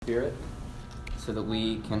Spirit so that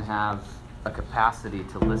we can have a capacity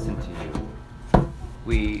to listen to you.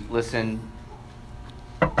 We listen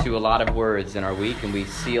to a lot of words in our week and we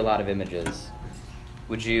see a lot of images.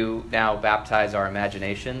 Would you now baptize our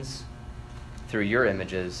imaginations through your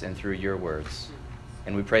images and through your words?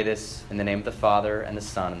 And we pray this in the name of the Father and the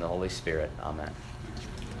Son and the Holy Spirit. Amen.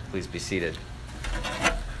 Please be seated.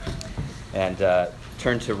 And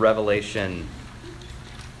turn to Revelation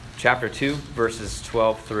chapter 2, verses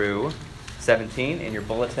 12 through 17 in your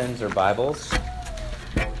bulletins or Bibles.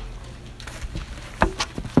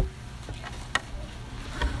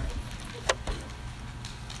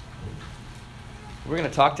 We're going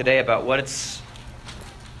to talk today about what's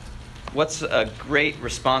a great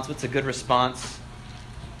response, what's a good response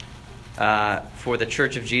for the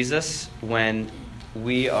Church of Jesus when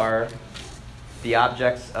we are the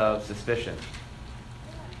objects of suspicion.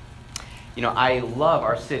 You know, I love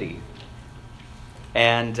our city,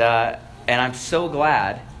 and I'm so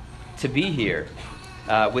glad to be here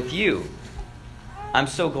with you. I'm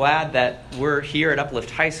so glad that we're here at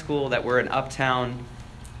Uplift High School, that we're in Uptown,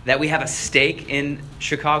 that we have a stake in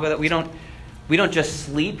Chicago, that we don't just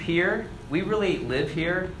sleep here. We really live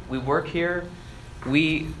here. We work here.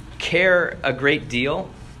 We care a great deal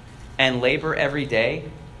and labor every day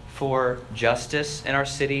for justice in our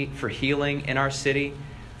city, for healing in our city,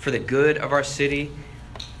 for the good of our city.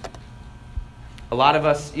 A lot of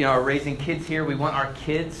us, are raising kids here. We want our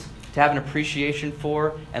kids to have an appreciation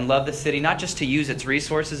for and love the city, not just to use its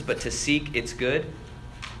resources, but to seek its good.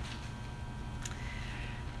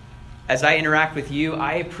 As I interact with you,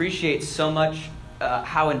 I appreciate so much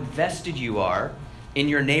how invested you are in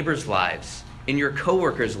your neighbors' lives, in your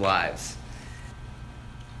coworkers' lives.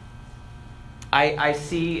 I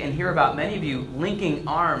see and hear about many of you linking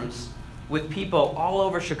arms with people all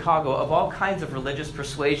over Chicago of all kinds of religious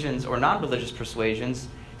persuasions or non-religious persuasions,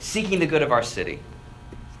 seeking the good of our city.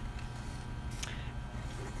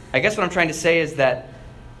 I guess what I'm trying to say is that,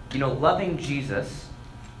 loving Jesus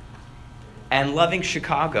and loving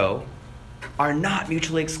Chicago are not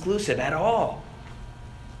mutually exclusive at all.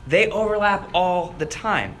 They overlap all the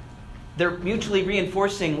time. They're mutually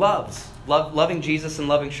reinforcing loving Jesus and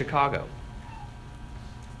loving Chicago.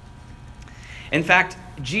 In fact,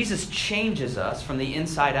 Jesus changes us from the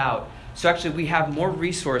inside out. So actually we have more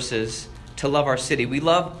resources to love our city. We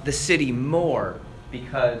love the city more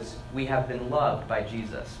because we have been loved by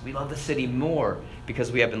Jesus. We love the city more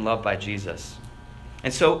because we have been loved by Jesus.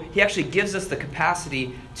 And so he actually gives us the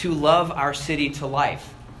capacity to love our city to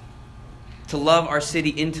life, to love our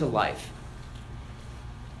city into life,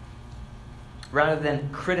 rather than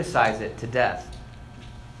criticize it to death.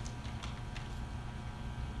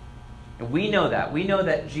 And we know that. We know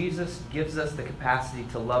that Jesus gives us the capacity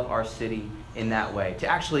to love our city in that way, to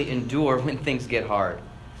actually endure when things get hard.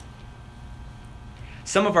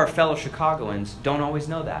 Some of our fellow Chicagoans don't always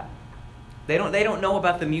know that. They don't know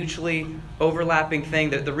about the mutually overlapping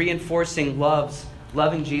thing, the reinforcing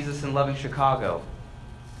loving Jesus and loving Chicago.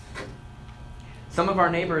 Some of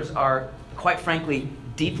our neighbors are, quite frankly,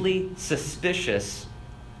 deeply suspicious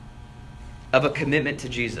of a commitment to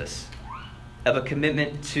Jesus, of a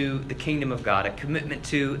commitment to the kingdom of God, a commitment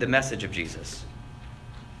to the message of Jesus.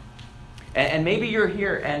 And maybe you're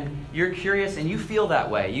here and you're curious and you feel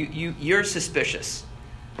that way. You're suspicious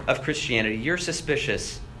of Christianity. You're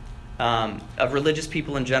suspicious of religious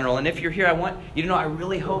people in general. And if you're here, I want you to know I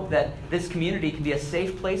really hope that this community can be a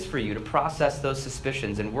safe place for you to process those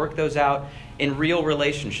suspicions and work those out in real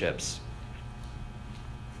relationships.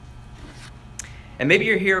 And maybe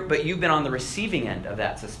you're here, but you've been on the receiving end of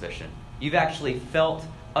that suspicion. You've actually felt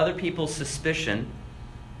other people's suspicion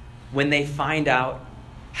when they find out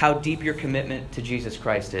how deep your commitment to Jesus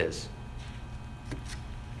Christ is.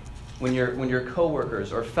 When your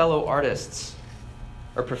coworkers or fellow artists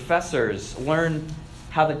or professors learn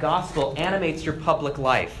how the gospel animates your public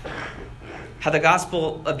life, how the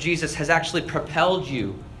gospel of Jesus has actually propelled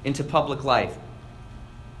you into public life,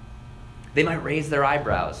 they might raise their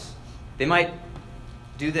eyebrows. They might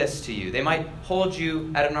do this to you. They might hold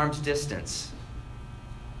you at an arm's distance.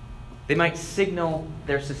 They might signal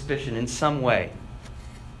their suspicion in some way.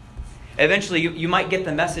 Eventually, you might get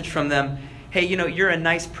the message from them, hey, you're a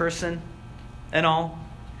nice person and all,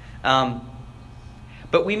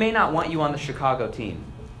 but we may not want you on the Chicago team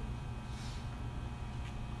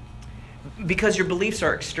because your beliefs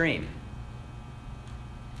are extreme.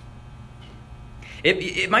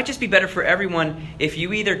 It might just be better for everyone if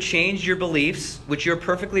you either change your beliefs, which you're a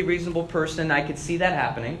perfectly reasonable person, I could see that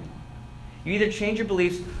happening. You either change your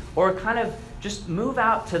beliefs or kind of just move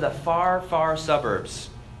out to the far, far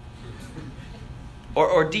suburbs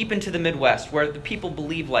or deep into the Midwest where the people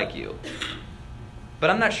believe like you. But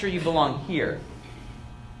I'm not sure you belong here,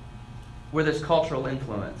 where there's cultural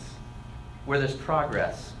influence, where there's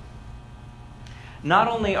progress. Not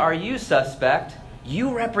only are you suspect,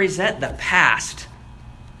 you represent the past.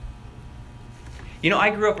 I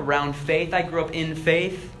grew up around faith. I grew up in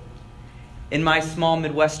faith in my small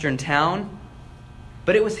Midwestern town.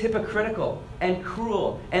 But it was hypocritical and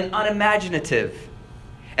cruel and unimaginative.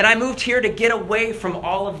 And I moved here to get away from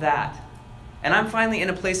all of that. And I'm finally in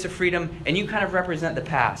a place of freedom, and you kind of represent the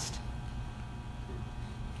past.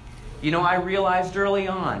 I realized early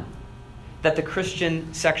on that the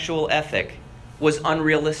Christian sexual ethic was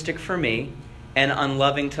unrealistic for me and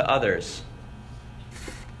unloving to others.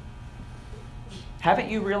 Haven't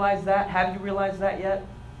you realized that? Have you realized that yet?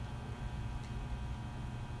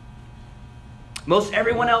 Most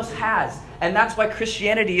everyone else has. And that's why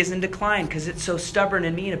Christianity is in decline, because it's so stubborn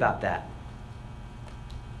and mean about that.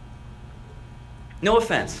 No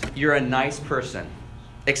offense, you're a nice person.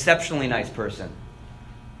 Exceptionally nice person.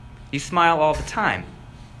 You smile all the time.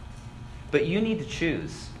 But you need to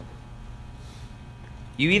choose.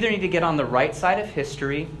 You either need to get on the right side of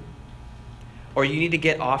history, or you need to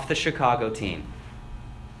get off the Chicago team.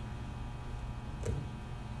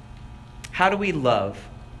 How do we love?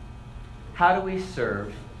 How do we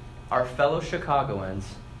serve our fellow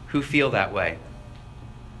Chicagoans who feel that way?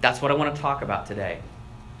 That's what I want to talk about today.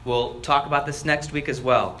 We'll talk about this next week as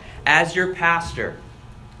well. As your pastor,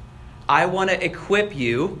 I want to equip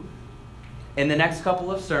you in the next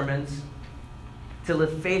couple of sermons to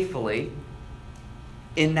live faithfully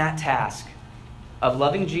in that task of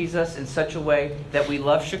loving Jesus in such a way that we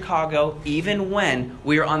love Chicago even when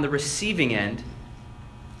we are on the receiving end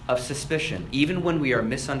of suspicion, even when we are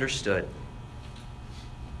misunderstood.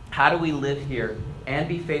 How do we live here and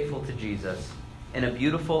be faithful to Jesus in a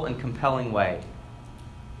beautiful and compelling way?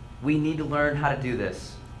 We need to learn how to do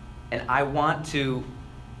this. And I want to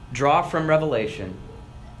draw from Revelation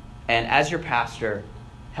and, as your pastor,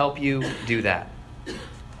 help you do that.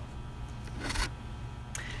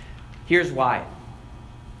 Here's why.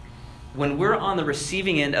 When we're on the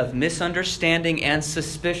receiving end of misunderstanding and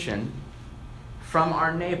suspicion from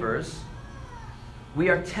our neighbors, we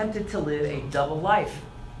are tempted to live a double life.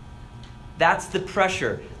 That's the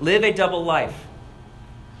pressure. Live a double life.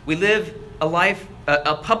 We live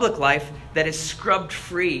a public life that is scrubbed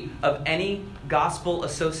free of any gospel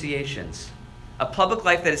associations. A public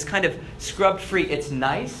life that is kind of scrubbed free. It's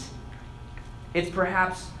nice. It's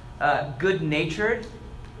perhaps good-natured,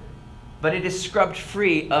 but it is scrubbed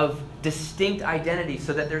free of distinct identity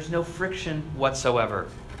so that there's no friction whatsoever.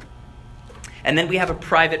 And then we have a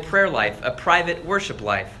private prayer life, a private worship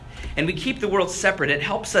life. And we keep the world separate. It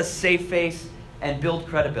helps us save face and build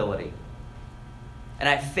credibility. And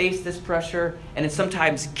I face this pressure and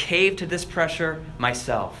sometimes cave to this pressure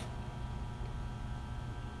myself.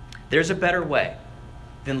 There's a better way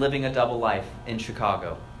than living a double life in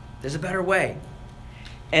Chicago. There's a better way.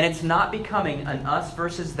 And it's not becoming an us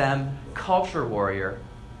versus them culture warrior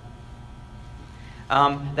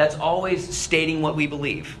that's always stating what we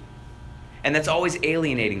believe. And that's always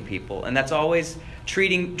alienating people. And that's always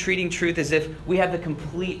treating truth as if we have the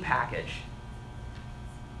complete package.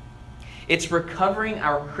 It's recovering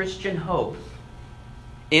our Christian hope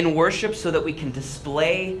in worship so that we can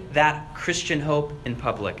display that Christian hope in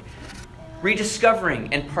public.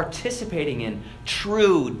 Rediscovering and participating in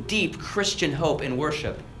true, deep Christian hope in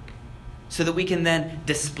worship so that we can then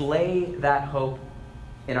display that hope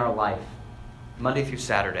in our life, Monday through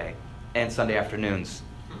Saturday and Sunday afternoons.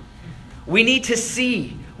 We need to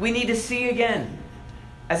see. We need to see again.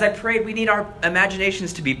 As I prayed, we need our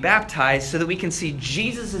imaginations to be baptized so that we can see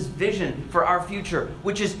Jesus' vision for our future,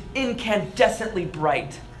 which is incandescently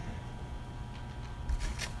bright.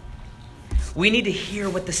 We need to hear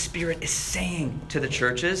what the Spirit is saying to the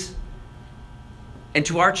churches and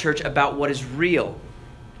to our church about what is real.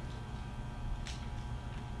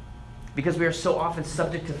 Because we are so often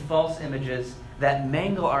subject to false images that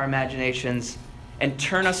mangle our imaginations and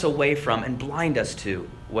turn us away from and blind us to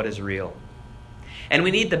what is real. And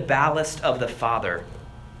we need the ballast of the Father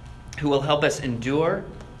who will help us endure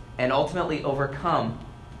and ultimately overcome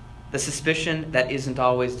the suspicion that isn't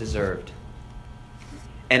always deserved.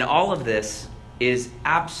 And all of this is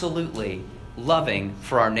absolutely loving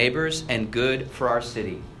for our neighbors and good for our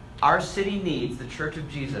city. Our city needs the Church of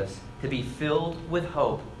Jesus to be filled with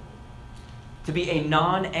hope, to be a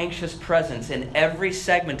non-anxious presence in every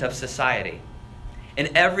segment of society,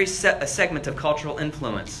 in every segment of cultural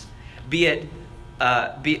influence, be it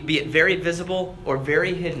very visible or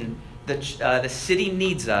very hidden. The city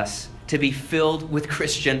needs us to be filled with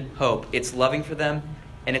Christian hope. It's loving for them,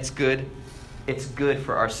 and it's good. It's good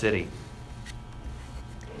for our city.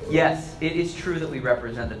 Yes, it is true that we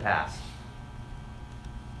represent the past.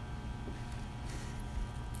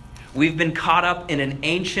 We've been caught up in an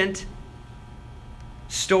ancient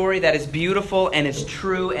story that is beautiful and is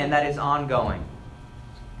true and that is ongoing.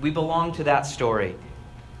 We belong to that story.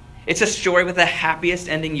 It's a story with the happiest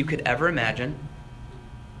ending you could ever imagine.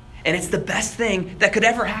 And it's the best thing that could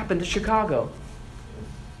ever happen to Chicago.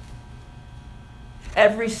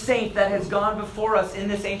 Every saint that has gone before us in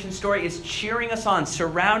this ancient story is cheering us on,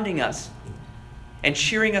 surrounding us, and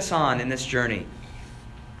cheering us on in this journey.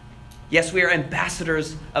 Yes, we are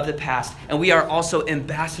ambassadors of the past, and we are also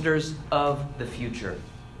ambassadors of the future.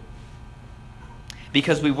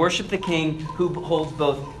 Because we worship the King who holds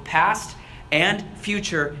both past and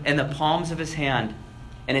future in the palms of his hand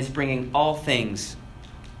and is bringing all things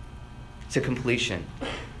to completion.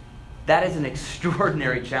 That is an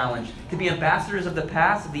extraordinary challenge, to be ambassadors of the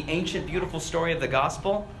past, of the ancient, beautiful story of the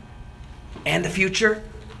gospel, and the future.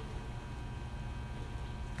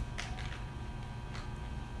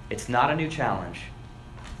 It's not a new challenge.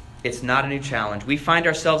 It's not a new challenge. We find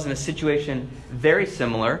ourselves in a situation very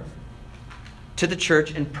similar to the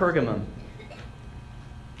church in Pergamum,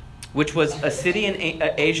 which was a city in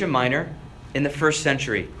Asia Minor in the first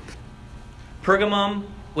century. Pergamum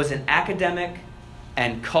was an academic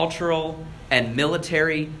and cultural and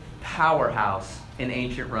military powerhouse in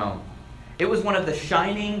ancient Rome. It was one of the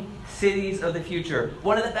shining cities of the future,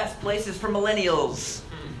 one of the best places for millennials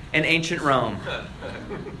in ancient Rome.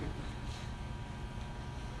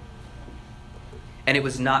 And it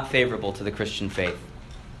was not favorable to the Christian faith.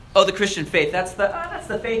 Oh, the Christian faith, that's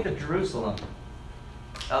the faith of Jerusalem.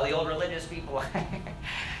 Oh, the old religious people.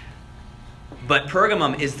 But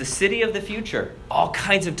Pergamum is the city of the future. All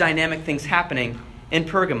kinds of dynamic things happening in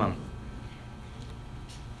Pergamum.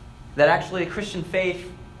 That actually the Christian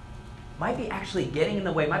faith might be actually getting in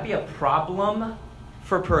the way, might be a problem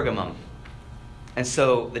for Pergamum. And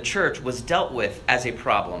so the church was dealt with as a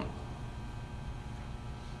problem.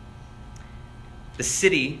 The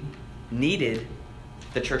city needed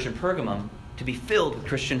the church in Pergamum to be filled with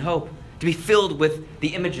Christian hope, to be filled with the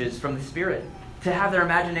images from the Spirit, to have their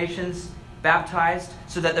imaginations baptized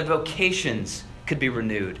so that their vocations could be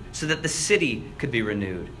renewed, so that the city could be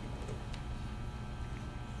renewed.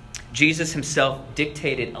 Jesus himself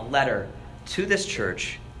dictated a letter to this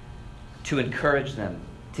church to encourage them,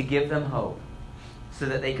 to give them hope, so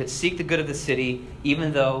that they could seek the good of the city,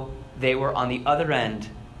 even though they were on the other end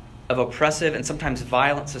of oppressive and sometimes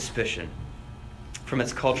violent suspicion from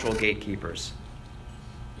its cultural gatekeepers.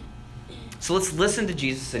 So let's listen to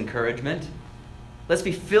Jesus' encouragement. Let's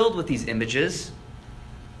be filled with these images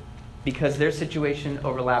because their situation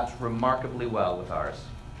overlaps remarkably well with ours.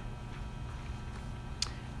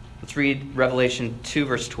 Let's read Revelation 2,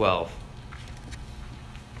 verse 12.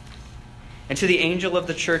 And to the angel of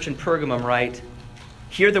the church in Pergamum write,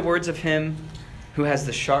 hear the words of him who has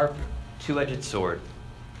the sharp, two-edged sword.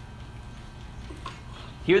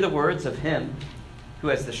 Hear the words of him who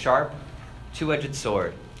has the sharp, two-edged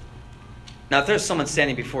sword. Now, if there's someone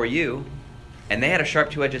standing before you and they had a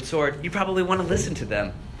sharp, two-edged sword, you probably want to listen to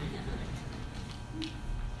them.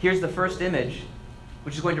 Here's the first image,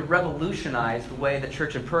 which is going to revolutionize the way the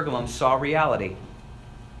church in Pergamum saw reality.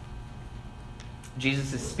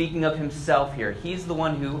 Jesus is speaking of himself here. He's the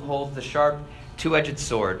one who holds the sharp, two-edged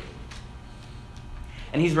sword.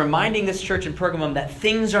 And he's reminding this church in Pergamum that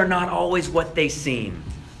things are not always what they seem.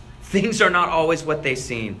 Things are not always what they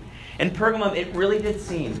seem. In Pergamum, it really did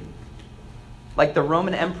seem like the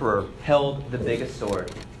Roman emperor held the biggest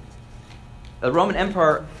sword. The Roman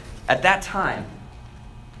emperor at that time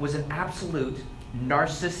was an absolute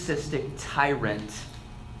narcissistic tyrant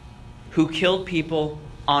who killed people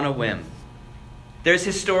on a whim. There's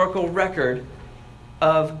historical record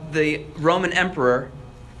of the Roman emperor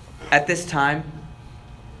at this time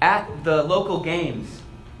at the local games,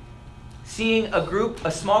 seeing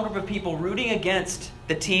a small group of people rooting against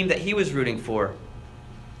the team that he was rooting for.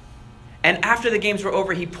 And after the games were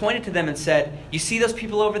over, he pointed to them and said, you see those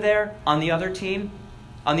people over there on the other team,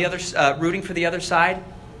 on the other rooting for the other side?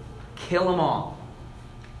 Kill them all.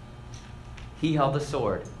 He held the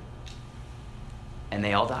sword, and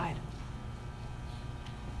they all died.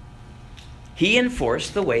 He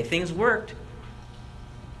enforced the way things worked.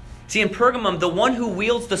 See, in Pergamum, the one who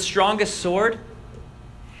wields the strongest sword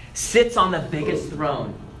sits on the biggest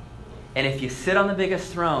throne. And if you sit on the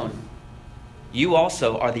biggest throne, you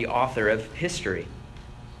also are the author of history.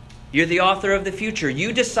 You're the author of the future.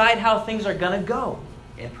 You decide how things are going to go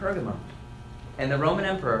in Pergamum. And the Roman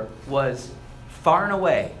emperor was far and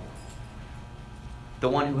away the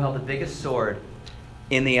one who held the biggest sword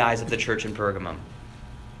in the eyes of the church in Pergamum.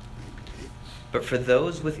 But for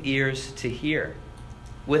those with ears to hear,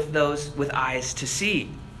 with those with eyes to see,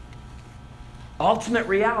 ultimate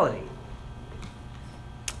reality,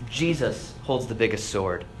 Jesus holds the biggest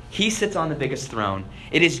sword. He sits on the biggest throne.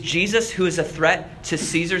 It is Jesus who is a threat to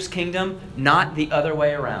Caesar's kingdom, not the other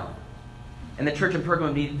way around. And the church in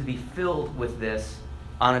Pergamum needed to be filled with this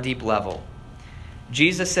on a deep level.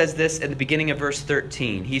 Jesus says this at the beginning of verse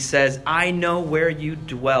 13. He says, I know where you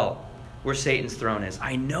dwell, where Satan's throne is.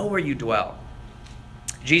 I know where you dwell.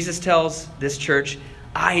 Jesus tells this church,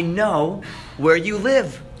 I know where you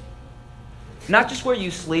live. Not just where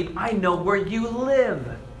you sleep, I know where you live,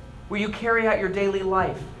 where you carry out your daily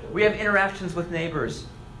life, where you have interactions with neighbors,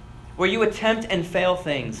 where you attempt and fail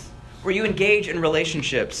things, where you engage in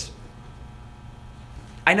relationships.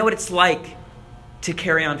 I know what it's like to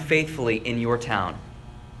carry on faithfully in your town.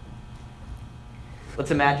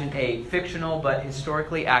 Let's imagine a fictional but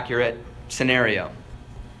historically accurate scenario.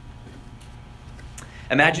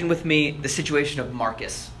 Imagine with me the situation of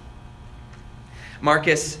Marcus.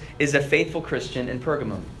 Marcus is a faithful Christian in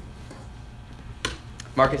Pergamum.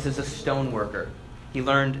 Marcus is a stoneworker. He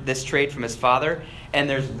learned this trade from his father, and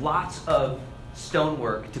there's lots of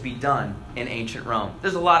stonework to be done in ancient Rome.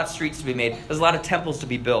 There's a lot of streets to be made. There's a lot of temples to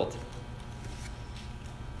be built.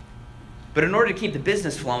 But in order to keep the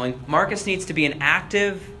business flowing, Marcus needs to be an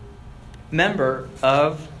active member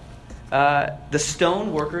of the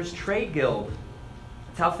stoneworkers' trade guild.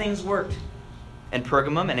 That's how things worked in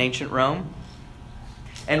Pergamum and ancient Rome.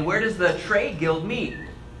 And where does the trade guild meet?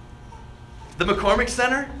 The McCormick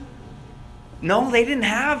Center? No, they didn't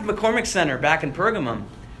have McCormick Center back in Pergamum.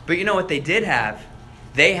 But you know what they did have?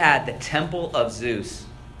 They had the Temple of Zeus.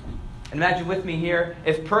 Imagine with me here,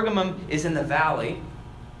 if Pergamum is in the valley,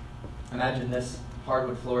 imagine this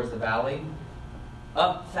hardwood floor is the valley,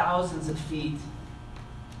 up thousands of feet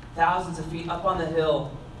up on the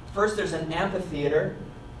hill. First there's an amphitheater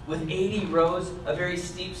with 80 rows, a very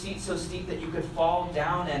steep seat, so steep that you could fall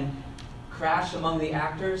down and crash among the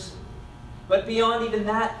actors. But beyond even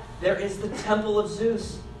that, there is the Temple of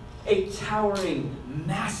Zeus, a towering,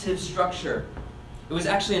 massive structure. It was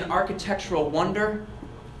actually an architectural wonder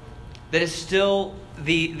that is still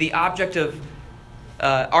the object of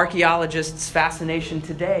archaeologists' fascination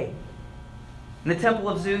today. In the Temple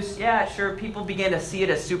of Zeus, yeah, sure, people began to see it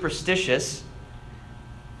as superstitious.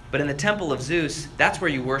 But in the Temple of Zeus, that's where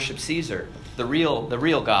you worship Caesar, the real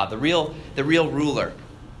God, the real ruler.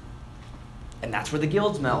 And that's where the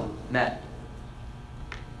guilds met.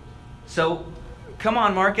 So, come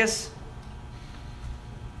on, Marcus.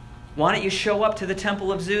 Why don't you show up to the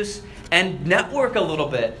Temple of Zeus and network a little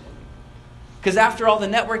bit? Because after all the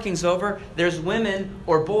networking's over, there's women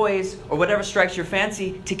or boys or whatever strikes your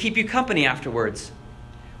fancy to keep you company afterwards.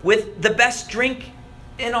 With the best drink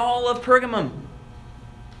in all of Pergamum.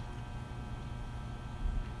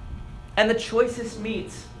 And the choicest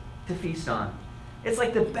meats to feast on. It's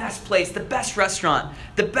like the best place, the best restaurant,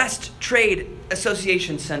 the best trade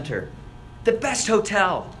association center, the best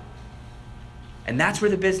hotel. And that's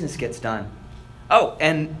where the business gets done. Oh,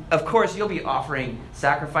 and of course you'll be offering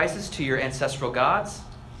sacrifices to your ancestral gods,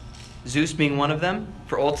 Zeus being one of them,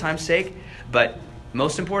 for old time's sake. But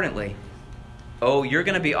most importantly, you're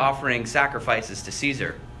going to be offering sacrifices to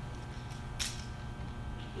Caesar,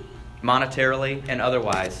 monetarily and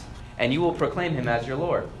otherwise. And you will proclaim him as your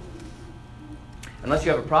Lord. Unless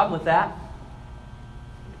you have a problem with that.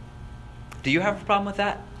 Do you have a problem with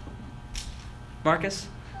that, Marcus?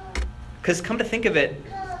 Because come to think of it,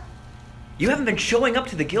 you haven't been showing up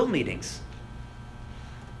to the guild meetings.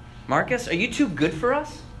 Marcus, are you too good for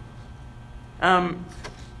us?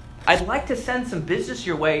 I'd like to send some business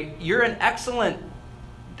your way. You're an excellent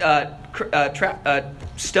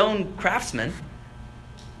stone craftsman.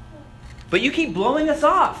 But you keep blowing us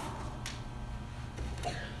off.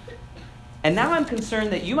 And now I'm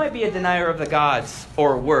concerned that you might be a denier of the gods,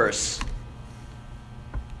 or worse,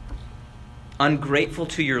 ungrateful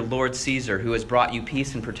to your Lord Caesar, who has brought you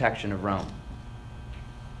peace and protection of Rome.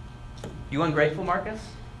 You ungrateful, Marcus?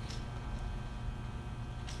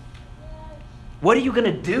 What are you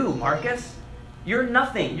going to do, Marcus? You're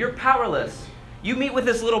nothing. You're powerless. You meet with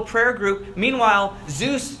this little prayer group. Meanwhile,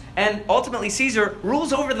 Zeus and ultimately Caesar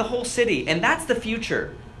rules over the whole city, and that's the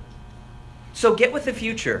future. So get with the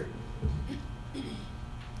future.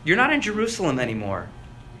 You're not in Jerusalem anymore.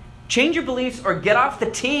 Change your beliefs or get off the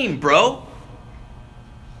team, bro.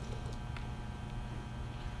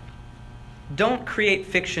 Don't create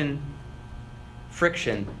friction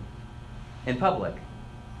in public.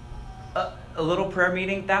 A little prayer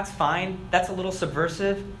meeting, that's fine. That's a little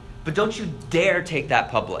subversive. But don't you dare take that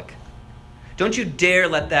public. Don't you dare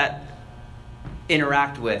let that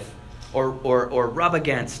interact with or rub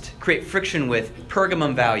against, create friction with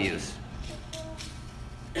Pergamum values.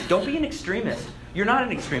 Don't be an extremist. You're not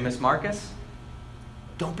an extremist, Marcus.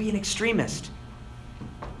 Don't be an extremist.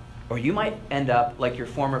 Or you might end up like your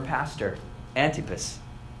former pastor, Antipas.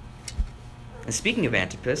 And speaking of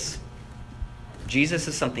Antipas, Jesus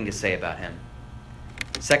has something to say about him.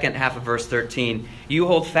 Second half of verse 13, you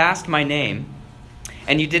hold fast my name,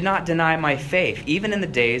 and you did not deny my faith, even in the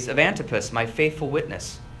days of Antipas, my faithful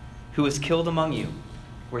witness, who was killed among you,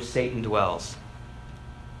 where Satan dwells.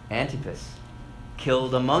 Antipas,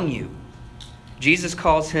 killed among you. Jesus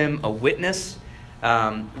calls him a witness,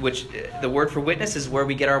 which the word for witness is where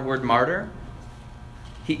we get our word martyr.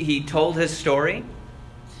 He told his story,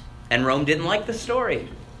 and Rome didn't like the story.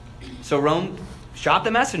 So Rome shot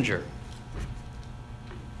the messenger.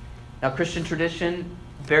 Now, Christian tradition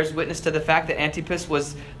bears witness to the fact that Antipas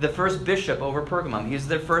was the first bishop over Pergamum. He was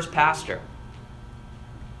their first pastor.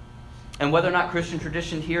 And whether or not Christian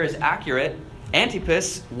tradition here is accurate,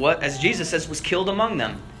 Antipas, as Jesus says, was killed among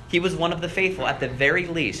them. He was one of the faithful, at the very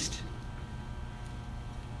least.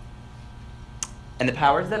 And the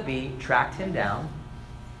powers that be tracked him down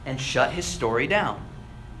and shut his story down.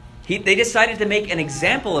 They decided to make an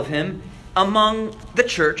example of him among the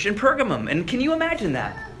church in Pergamum. And can you imagine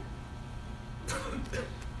that?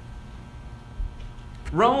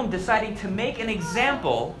 Rome deciding to make an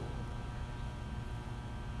example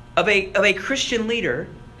of a Christian leader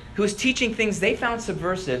who is teaching things they found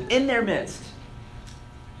subversive in their midst.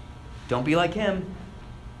 Don't be like him.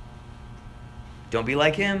 Don't be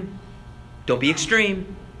like him. Don't be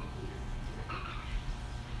extreme.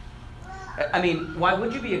 I mean, why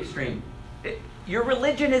would you be extreme? Your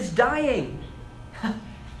religion is dying.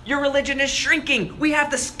 Your religion is shrinking. We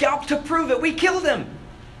have the scalp to prove it. We killed him.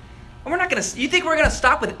 And we're not going to... You think we're going to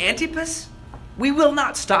stop with Antipas? We will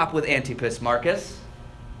not stop with Antipas, Marcus.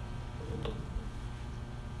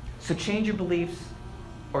 So change your beliefs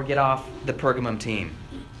or get off the Pergamum team.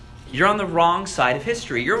 You're on the wrong side of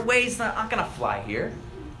history. Your ways not going to fly here.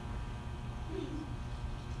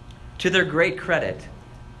 To their great credit,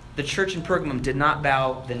 the church in Pergamum did not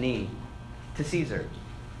bow the knee to Caesar.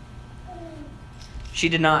 She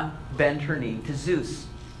did not bend her knee to Zeus.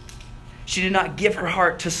 She did not give her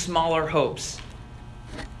heart to smaller hopes.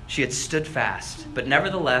 She had stood fast, but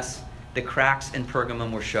nevertheless, the cracks in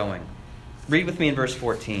Pergamum were showing. Read with me in verse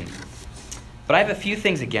 14. But I have a few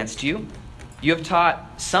things against you. You have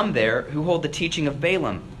taught some there who hold the teaching of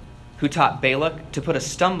Balaam, who taught Balak to put a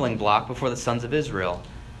stumbling block before the sons of Israel,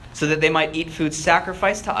 so that they might eat food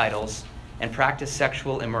sacrificed to idols and practice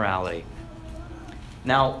sexual immorality.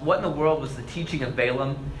 Now, what in the world was the teaching of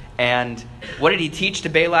Balaam? And what did he teach to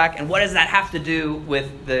Balak? And what does that have to do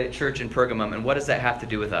with the church in Pergamum? And what does that have to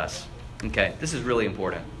do with us? Okay, this is really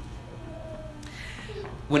important.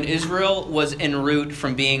 When Israel was en route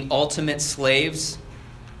from being ultimate slaves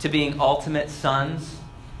to being ultimate sons,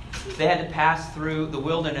 they had to pass through the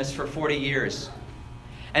wilderness for 40 years.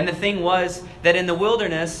 And the thing was that in the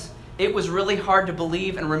wilderness, it was really hard to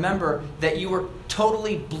believe and remember that you were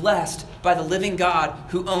totally blessed by the living God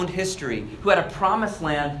who owned history, who had a promised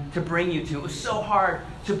land to bring you to. It was so hard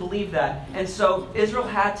to believe that. And so Israel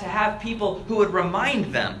had to have people who would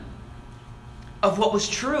remind them of what was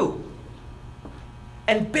true.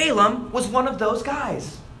 And Balaam was one of those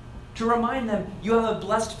guys to remind them, you have a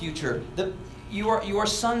blessed future. You are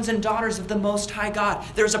sons and daughters of the Most High God.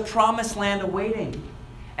 There's a promised land awaiting.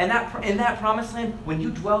 And in that promised land, when you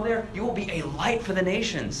dwell there, you will be a light for the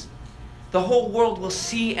nations. The whole world will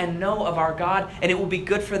see and know of our God, and it will be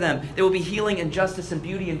good for them. There will be healing and justice and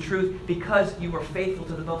beauty and truth because you were faithful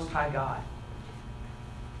to the Most High God.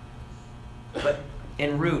 But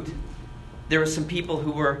en route, there were some people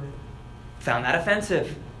who found that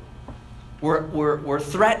offensive. Were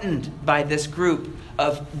threatened by this group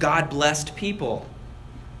of God-blessed people.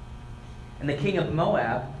 And the king of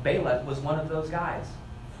Moab, Balak, was one of those guys.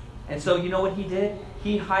 And so you know what he did?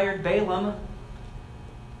 He hired Balaam,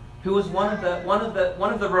 who was one of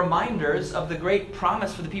the reminders of the great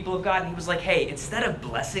promise for the people of God. And he was like, hey, instead of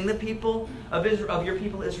blessing the people of Israel, of your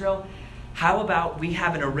people Israel, how about we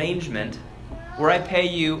have an arrangement where I pay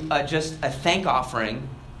you just a thank offering,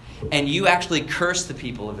 and you actually curse the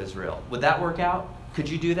people of Israel. Would that work out? Could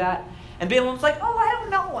you do that? And Balaam was like, oh, I don't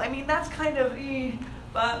know. I mean, that's kind of...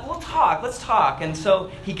 let's talk. And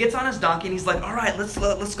so he gets on his donkey and he's like, all right, let's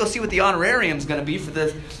go see what the honorarium's going to be for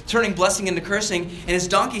the turning blessing into cursing. And his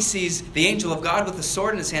donkey sees the angel of God with a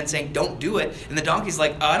sword in his hand saying, don't do it. And the donkey's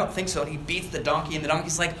like, oh, I don't think so. And he beats the donkey and the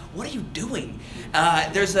donkey's like, what are you doing?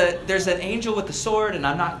 There's an angel with the sword and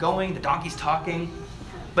I'm not going. The donkey's talking.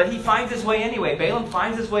 But he finds his way anyway. Balaam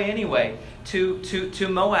finds his way anyway to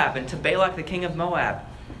Moab and to Balak, the king of Moab.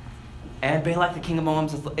 And Balak, the king of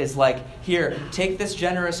Moab, is like, here, take this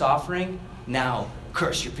generous offering. Now,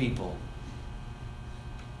 curse your people.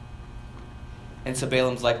 And so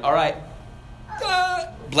Balaam's like, all right.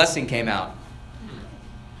 Blessing came out.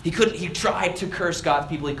 He tried to curse God's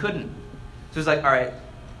people. He couldn't. So he's like, all right,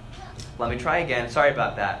 let me try again. Sorry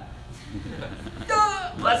about that.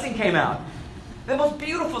 Blessing came out. The most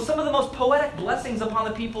beautiful, some of the most poetic blessings upon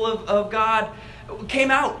the people of God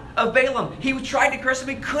came out of Balaam. He tried to curse him.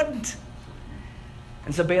 He couldn't.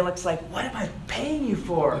 And so Balak's like, what am I paying you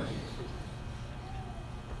for?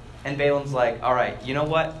 And Balaam's like, all right, you know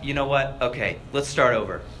what? Okay, let's start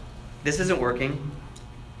over. This isn't working,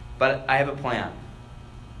 but I have a plan.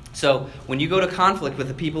 So when you go to conflict with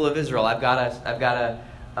the people of Israel, I've got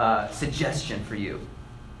a suggestion for you.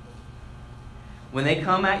 When they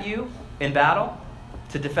come at you in battle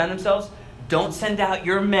to defend themselves, don't send out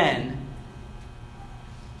your men.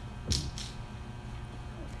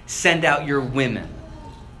 Send out your women.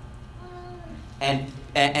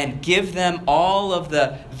 And give them all of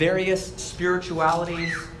the various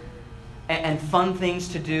spiritualities and fun things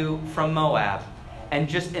to do from Moab. And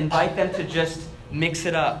just invite them to just mix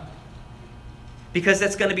it up. Because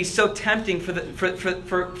that's going to be so tempting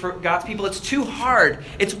for God's people. It's too hard.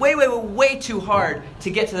 It's way too hard to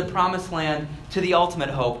get to the promised land, to the ultimate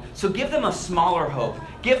hope. So give them a smaller hope.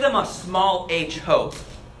 Give them a small h hope.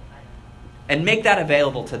 And make that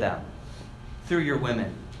available to them through your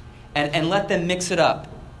women. And let them mix it up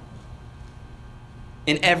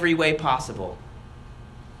in every way possible.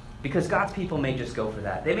 Because God's people may just go for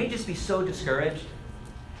that. They may just be so discouraged.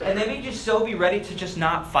 And they may just so be ready to just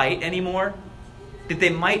not fight anymore that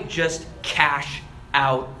they might just cash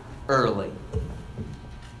out early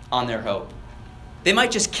on their hope. They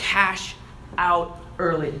might just cash out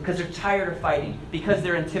early because they're tired of fighting, because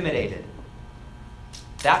they're intimidated.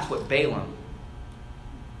 That's what Balaam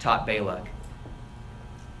taught Balak.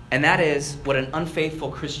 And that is what an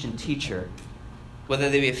unfaithful Christian teacher, whether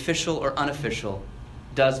they be official or unofficial,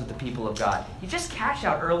 does with the people of God. You just cash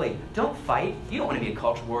out early. Don't fight. You don't want to be a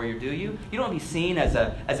culture warrior, do you? You don't want to be seen as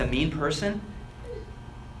a mean person.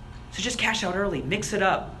 So just cash out early. Mix it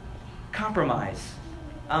up. Compromise.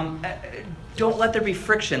 Don't let there be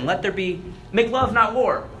friction. Make love, not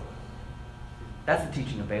war. That's the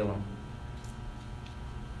teaching of Balaam.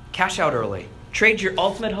 Cash out early. Trade your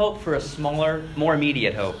ultimate hope for a smaller, more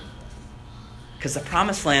immediate hope. Because the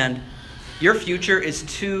promised land, your future is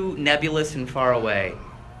too nebulous and far away.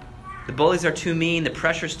 The bullies are too mean. The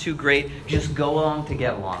pressure's too great. Just go along to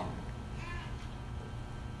get along.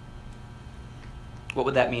 What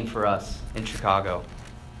would that mean for us in Chicago?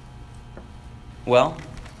 Well,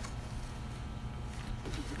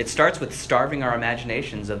 it starts with starving our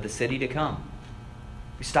imaginations of the city to come.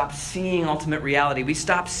 We stop seeing ultimate reality. We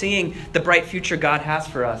stop seeing the bright future God has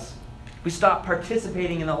for us. We stop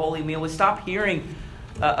participating in the holy meal. We stop hearing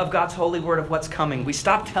of God's holy word of what's coming. We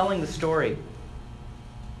stop telling the story.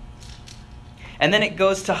 And then it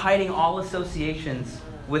goes to hiding all associations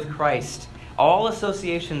with Christ, all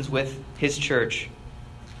associations with His church.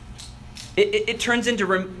 It turns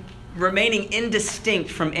into remaining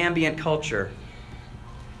indistinct from ambient culture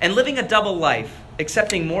and living a double life,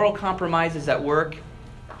 accepting moral compromises at work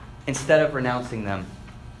instead of renouncing them.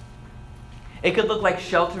 It could look like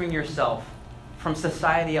sheltering yourself from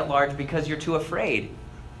society at large because you're too afraid.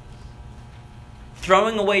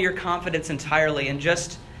 Throwing away your confidence entirely and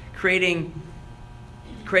just creating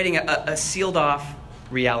a sealed off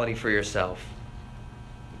reality for yourself.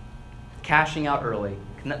 Cashing out early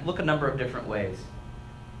can look a number of different ways.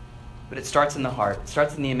 But it starts in the heart. It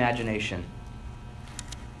starts in the imagination.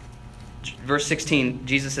 Verse 16,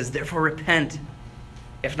 Jesus says, "Therefore repent.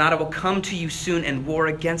 If not, I will come to you soon and war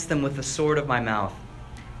against them with the sword of my mouth."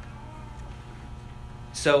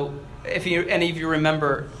 So, if any of you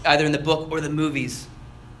remember, either in the book or the movies,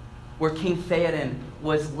 where King Theoden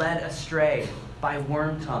was led astray by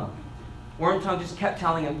Wormtongue. Wormtongue just kept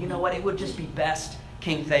telling him, you know what, it would just be best,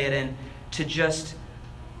 King Theoden, to just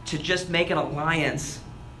make an alliance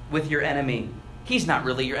with your enemy. He's not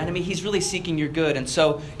really your enemy. He's really seeking your good. And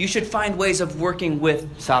so you should find ways of working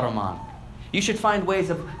with Saruman. You should find ways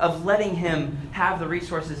of letting him have the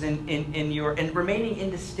resources in your, and remaining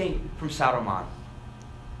indistinct from Saruman.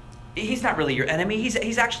 He's not really your enemy.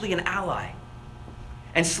 He's actually an ally.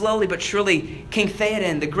 And slowly but surely, King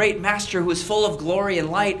Theoden, the great master who was full of glory and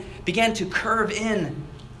light, began to curve in.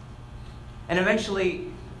 And eventually,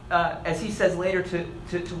 as he says later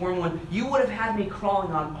to Wormwood, you would have had me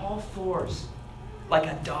crawling on all fours like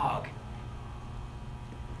a dog.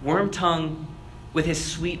 Wormtongue, with his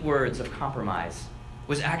sweet words of compromise,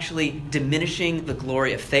 was actually diminishing the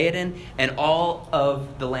glory of Theoden and all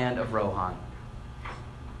of the land of Rohan.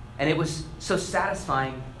 And it was so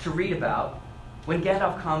satisfying to read about when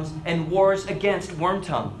Gandalf comes and wars against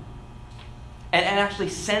Wormtongue and actually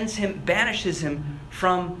banishes him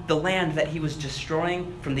from the land that he was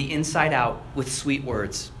destroying from the inside out with sweet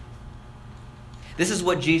words. This is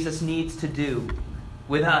what Jesus needs to do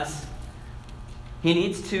with us. He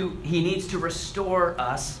needs to restore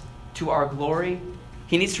us to our glory.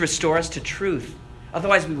 He needs to restore us to truth.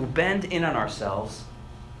 Otherwise, we will bend in on ourselves,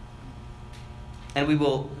 and we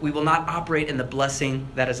will not operate in the blessing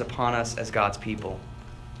that is upon us as God's people.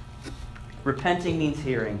 Repenting means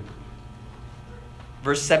hearing.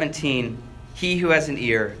 Verse 17, he who has an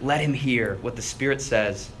ear, let him hear what the Spirit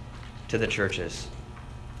says to the churches.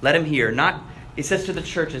 Let him hear. It says to the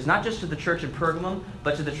churches, not just to the church in Pergamum,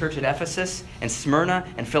 but to the church at Ephesus and Smyrna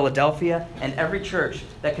and Philadelphia and every church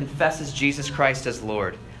that confesses Jesus Christ as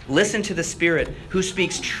Lord. Listen to the Spirit who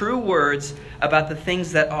speaks true words about the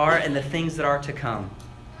things that are and the things that are to come.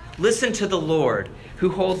 Listen to the Lord who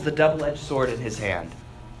holds the double-edged sword in his hand.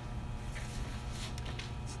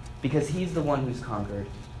 Because he's the one who's conquered.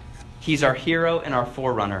 He's our hero and our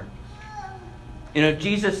forerunner.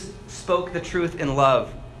 Jesus spoke the truth in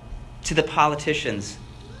love to the politicians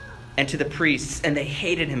and to the priests, and they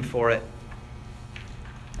hated him for it.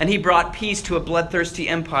 And he brought peace to a bloodthirsty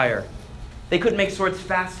empire. They couldn't make swords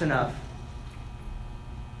fast enough.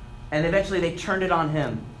 And eventually they turned it on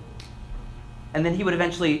him. And then he would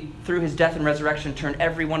eventually, through his death and resurrection, turn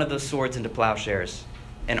every one of those swords into plowshares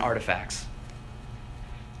and artifacts.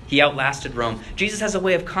 He outlasted Rome. Jesus has a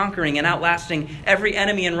way of conquering and outlasting every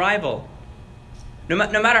enemy and rival. No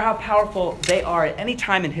matter how powerful they are at any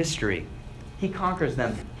time in history, he conquers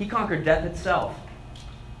them. He conquered death itself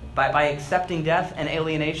by accepting death and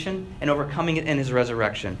alienation and overcoming it in his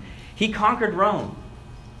resurrection. He conquered Rome.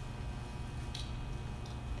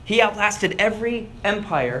 He outlasted every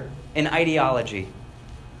empire in ideology.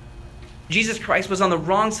 Jesus Christ was on the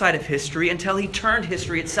wrong side of history until he turned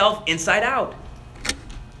history itself inside out.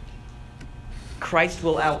 Christ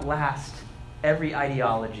will outlast every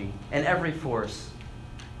ideology and every force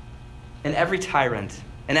and every tyrant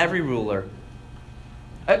and every ruler.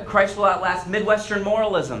 Christ will outlast Midwestern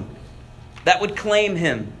moralism that would claim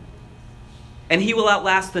him. And he will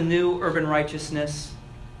outlast the new urban righteousness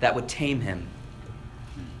that would tame him.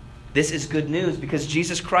 This is good news because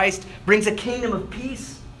Jesus Christ brings a kingdom of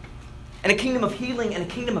peace and a kingdom of healing and a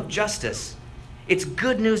kingdom of justice. It's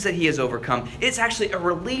good news that he has overcome. It's actually a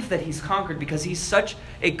relief that he's conquered because he's such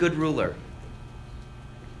a good ruler.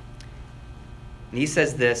 And he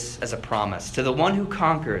says this as a promise. To the one who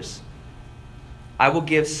conquers, I will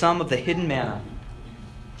give some of the hidden manna,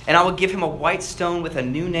 and I will give him a white stone with a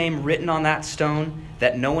new name written on that stone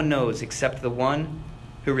that no one knows except the one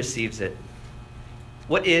who receives it.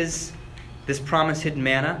 What is this promised hidden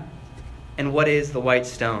manna, and what is the white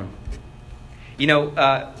stone?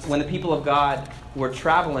 When the people of God were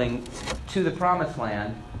traveling to the promised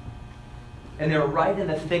land, and they were right in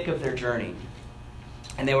the thick of their journey,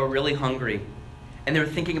 and they were really hungry, and they were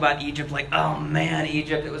thinking about Egypt like, oh man,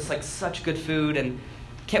 Egypt, it was like such good food, and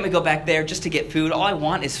can't we go back there just to get food? All I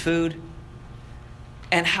want is food.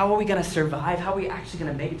 And how are we going to survive? How are we actually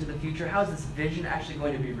going to make it to the future? How is this vision actually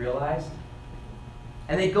going to be realized?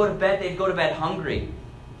 And they'd go to bed hungry.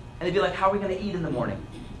 And they'd be like, how are we going to eat in the morning?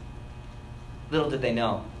 Little did they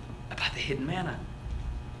know about the hidden manna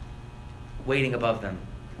waiting above them.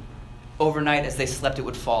 Overnight, as they slept, it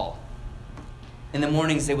would fall. In the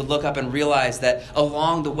mornings, they would look up and realize that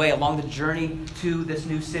along the way, along the journey to this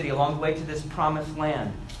new city, along the way to this promised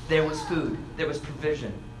land, there was food, there was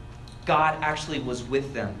provision. God actually was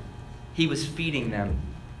with them. He was feeding them.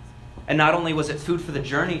 And not only was it food for the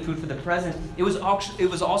journey, food for the present, it was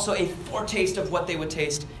also a foretaste of what they would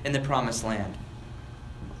taste in the promised land.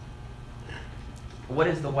 What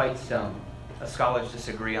is the white stone? Scholars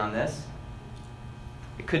disagree on this.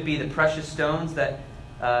 It could be the precious stones that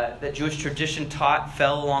Jewish tradition taught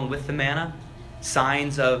fell along with the manna,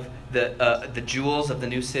 signs of the jewels of the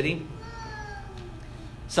new city.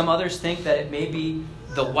 Some others think that it may be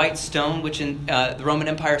the white stone, which in the Roman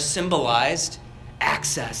Empire symbolized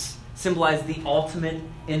access, symbolized the ultimate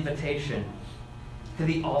invitation to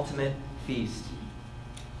the ultimate feast.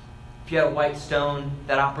 if you had a white stone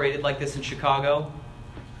that operated like this in Chicago,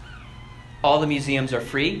 all the museums are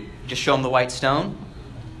free. Just show them the white stone.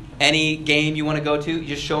 Any game you want to go to, you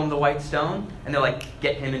just show them the white stone, and they're like,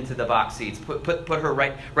 get him into the box seats. Put her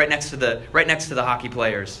right next to the hockey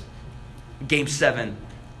players. Game 7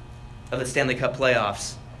 of the Stanley Cup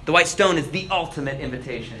playoffs. The white stone is the ultimate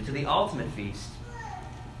invitation to the ultimate feast.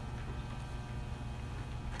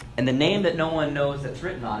 And the name that no one knows that's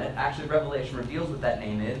written on it, actually Revelation reveals what that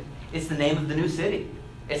name is. It's the name of the new city.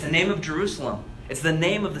 It's the name of Jerusalem. It's the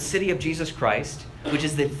name of the city of Jesus Christ, which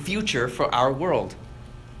is the future for our world,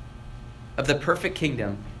 of the perfect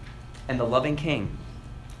kingdom and the loving king.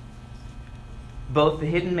 Both the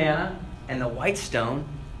hidden manna and the white stone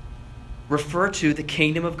refer to the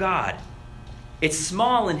kingdom of God. It's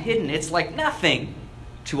small and hidden. It's like nothing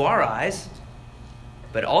to our eyes.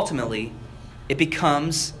 But ultimately, it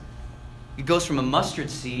goes from a mustard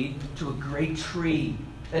seed to a great tree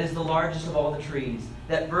that is the largest of all the trees,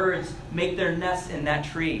 that birds make their nests in that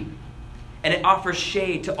tree. And it offers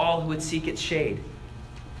shade to all who would seek its shade.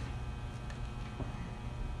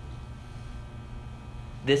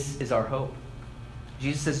 This is our hope.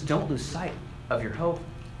 Jesus says, don't lose sight of your hope.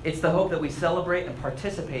 It's the hope that we celebrate and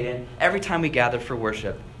participate in every time we gather for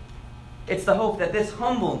worship. It's the hope that this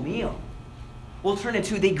humble meal will turn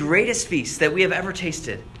into the greatest feast that we have ever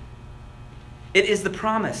tasted. It is the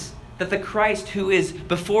promise that the Christ who is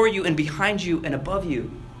before you and behind you and above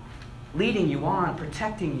you, leading you on,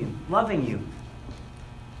 protecting you, loving you,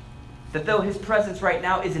 that though his presence right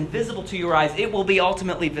now is invisible to your eyes, it will be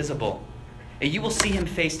ultimately visible. And you will see him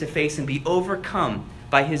face to face and be overcome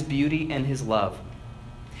by his beauty and his love.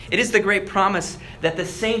 It is the great promise that the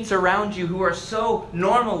saints around you who are so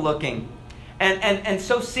normal looking and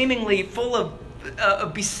so seemingly full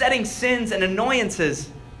of besetting sins and annoyances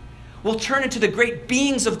will turn into the great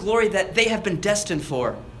beings of glory that they have been destined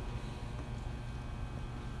for.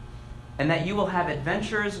 And that you will have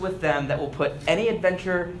adventures with them that will put any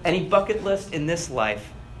adventure, any bucket list in this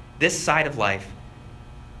life, this side of life,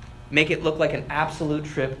 make it look like an absolute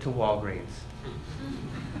trip to Walgreens.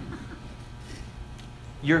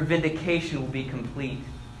 Your vindication will be complete.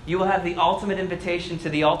 You will have the ultimate invitation to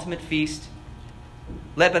the ultimate feast,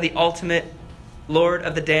 led by the ultimate Lord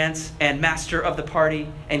of the dance and master of the party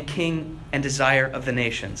and king and desire of the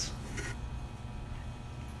nations.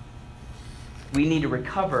 We need to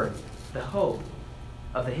recover the hope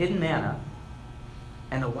of the hidden manna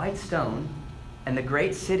and the white stone and the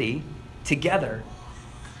great city together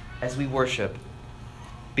as we worship.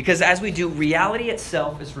 Because as we do, reality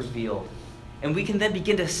itself is revealed. And we can then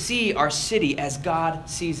begin to see our city as God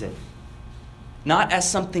sees it. Not as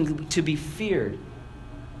something to be feared,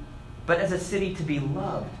 but as a city to be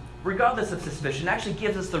loved, regardless of suspicion. It actually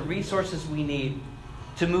gives us the resources we need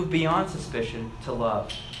to move beyond suspicion to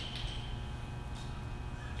love.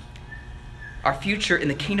 Our future in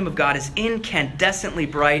the kingdom of God is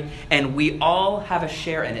incandescently bright, and we all have a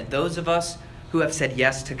share in it. Those of us who have said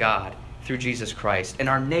yes to God through Jesus Christ. And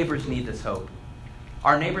our neighbors need this hope.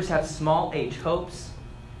 Our neighbors have small h hopes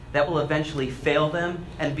that will eventually fail them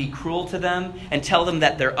and be cruel to them and tell them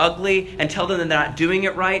that they're ugly and tell them that they're not doing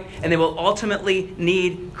it right, and they will ultimately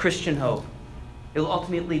need Christian hope. It will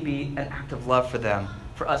ultimately be an act of love for them,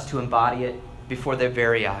 for us to embody it before their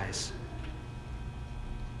very eyes.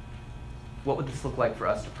 What would this look like for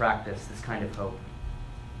us to practice this kind of hope?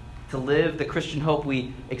 To live the Christian hope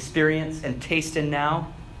we experience and taste in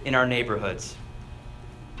now in our neighborhoods?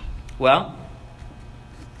 Well,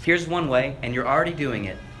 here's one way, and you're already doing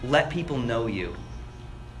it. Let people know you.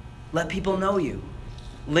 Let people know you.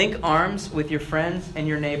 Link arms with your friends and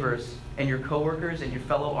your neighbors and your coworkers and your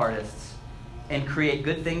fellow artists and create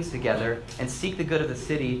good things together and seek the good of the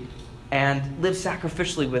city and live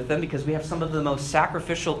sacrificially with them, because we have some of the most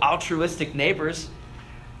sacrificial, altruistic neighbors.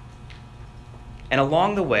 And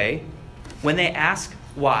along the way, when they ask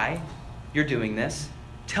why you're doing this,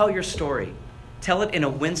 tell your story. Tell it in a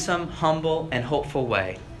winsome, humble, and hopeful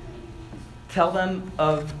way. Tell them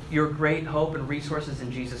of your great hope and resources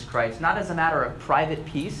in Jesus Christ, not as a matter of private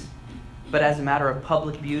peace, but as a matter of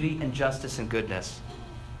public beauty and justice and goodness.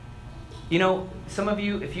 You know, some of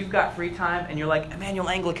you, if you've got free time and you're like, Emmanuel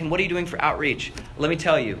Anglican, what are you doing for outreach? Let me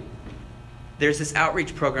tell you, there's this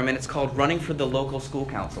outreach program, and it's called Running for the Local School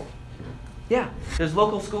Council. Yeah, there's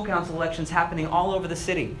local school council elections happening all over the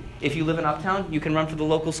city. If you live in Uptown, you can run for the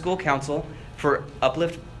local school council for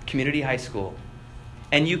Uplift Community High School.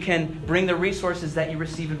 And you can bring the resources that you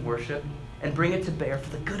receive in worship and bring it to bear for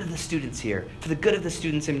the good of the students here, for the good of the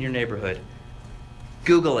students in your neighborhood.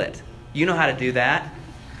 Google it. You know how to do that.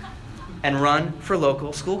 And run for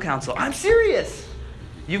local school council. I'm serious.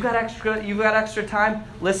 You've got extra time?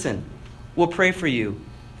 Listen. We'll pray for you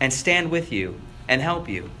and stand with you and help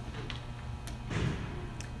you.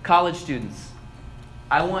 College students,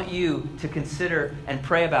 I want you to consider and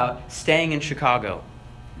pray about staying in Chicago.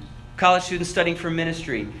 College students studying for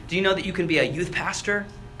ministry, do you know that you can be a youth pastor,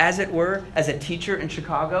 as it were, as a teacher in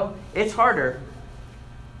Chicago? It's harder,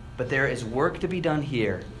 but there is work to be done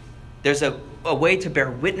here. There's a way to bear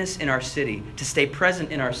witness in our city, to stay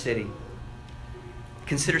present in our city.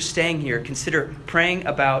 Consider staying here. Consider praying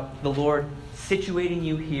about the Lord situating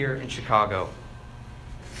you here in Chicago.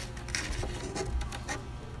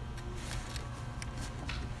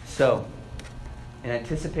 So, in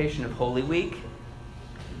anticipation of Holy Week,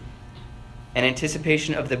 in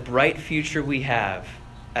anticipation of the bright future we have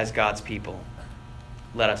as God's people,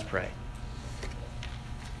 let us pray.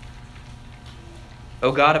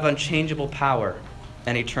 O God of unchangeable power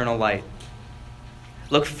and eternal light,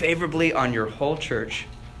 look favorably on your whole church,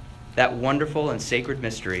 that wonderful and sacred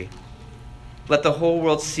mystery. Let the whole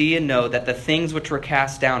world see and know that the things which were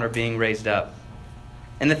cast down are being raised up,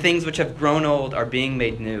 and the things which have grown old are being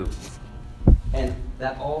made new, and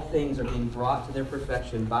that all things are being brought to their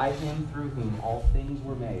perfection by him through whom all things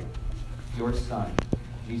were made, your Son,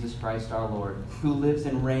 Jesus Christ our Lord, who lives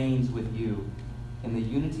and reigns with you in the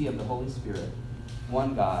unity of the Holy Spirit,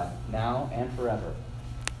 one God, now and forever.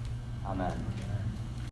 Amen.